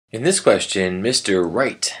In this question, Mr.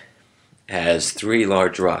 Wright has 3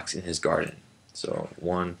 large rocks in his garden. So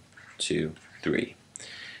 1, 2, 3.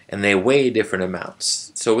 And they weigh different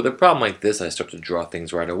amounts. So with a problem like this, I start to draw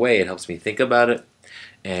things right away. It helps me think about it.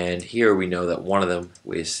 And here we know that one of them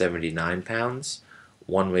weighs 79 pounds,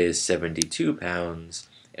 one weighs 72 pounds,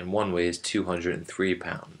 and one weighs 203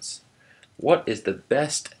 pounds. What is the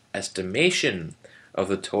best estimation of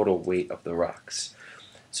the total weight of the rocks?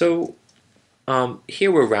 So here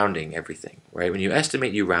we're rounding everything, right? When you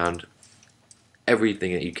estimate, you round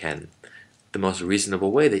everything that you can, the most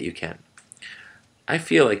reasonable way that you can. I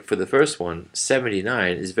feel like for the first one,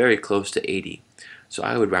 79 is very close to 80, so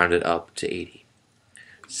I would round it up to 80.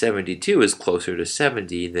 72 is closer to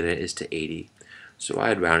 70 than it is to 80, so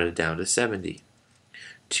I'd round it down to 70.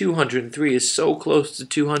 203 is so close to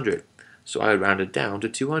 200, so I'd round it down to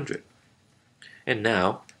 200. And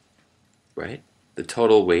now, right, the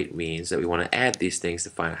total weight means that we want to add these things to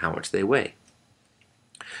find out how much they weigh.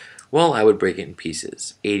 Well, I would break it in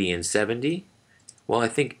pieces. 80 and 70. Well, I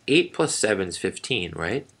think 8 plus 7 is 15,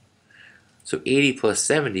 right? So 80 plus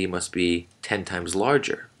 70 must be 10 times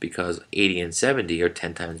larger because 80 and 70 are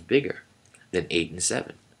 10 times bigger than 8 and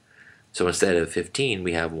 7. So instead of 15,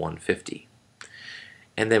 we have 150.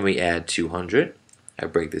 And then we add 200. I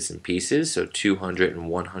break this in pieces, so 200 and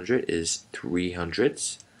 100 is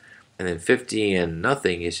 300ths. And then 50 and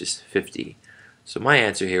nothing is just 50. So my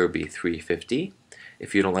answer here would be 350.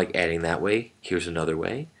 If you don't like adding that way, here's another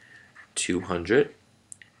way. 200,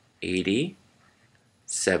 80,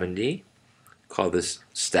 70. Call this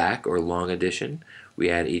stack or long addition. We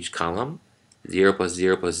add each column. 0 plus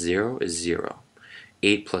 0 plus 0 is 0.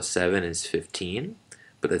 8 plus 7 is 15,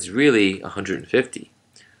 but that's really 150.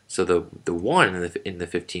 So the 1 in the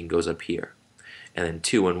 15 goes up here. And then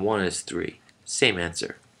 2 and 1 is 3. Same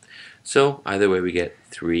answer. So either way we get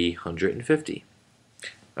 350.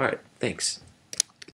 Alright, thanks.